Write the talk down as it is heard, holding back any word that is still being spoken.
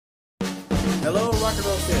Hello, Rock and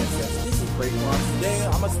Roll fans. Yes, this is Break One. Today,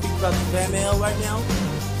 I'm gonna speak about the fan mail right now.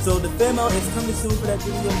 So the fan mail is coming soon for that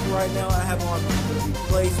video. For right now, I have on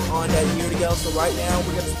replaced on that year to go. So right now,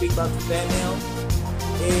 we're gonna speak about the fan mail.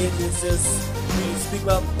 It is just we speak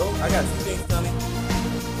about. Oh, I got two things coming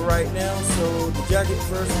for right now. So the jacket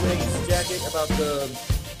first. We're gonna use the jacket about the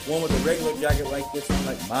one with the regular jacket like this one,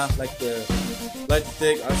 like the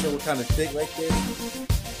thick. I'll show what kind of thick like this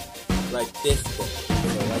thick, so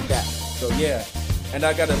like that. So yeah, and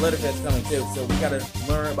I got a letter vest coming too. So we gotta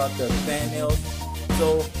learn about the fan mails.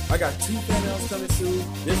 So I got two fan mails coming soon.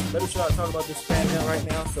 Let me try to talk about this fan mail right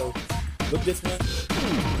now. So look this one.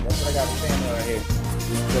 That's what I got fan mail right here.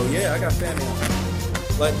 So yeah, I got fan mail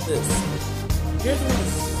like this. Here's one.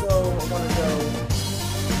 So I want to go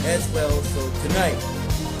as well. So today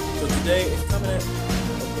it's coming at.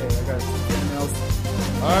 Okay, I got two fan mails.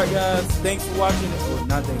 All right, guys. Thanks for watching. Or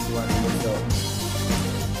not thanks for watching.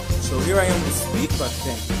 So here I am to speak about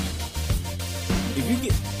things.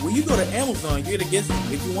 When you go to Amazon, you get a gift.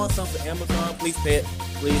 If you want something from Amazon, please pay it,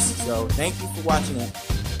 please. So thank you for watching it.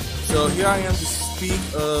 So here I am to speak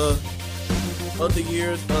of the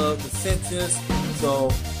years of the census. So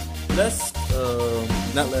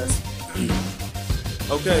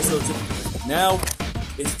okay, so now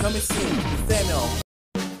it's coming soon. The fan mail.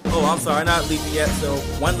 Oh, I'm sorry, not leaving yet. So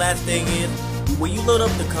one last thing is, when you load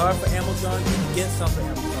up the card for Amazon, you can get something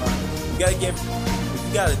from Amazon. You gotta get, if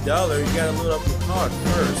you got $1, you gotta load up your card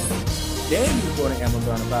first. Then you go to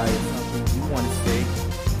Amazon to buy something you want to say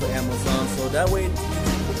for Amazon. So that way,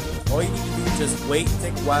 all you need to do is just wait,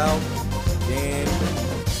 take a while, then,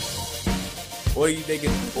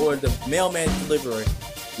 or the mailman deliver it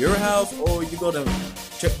your house, or you go to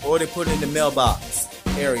check, or they put it in the mailbox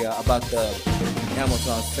area about the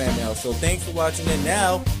Amazon fan mail. So thanks for watching it.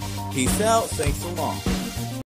 Now, peace out. Thanks so long.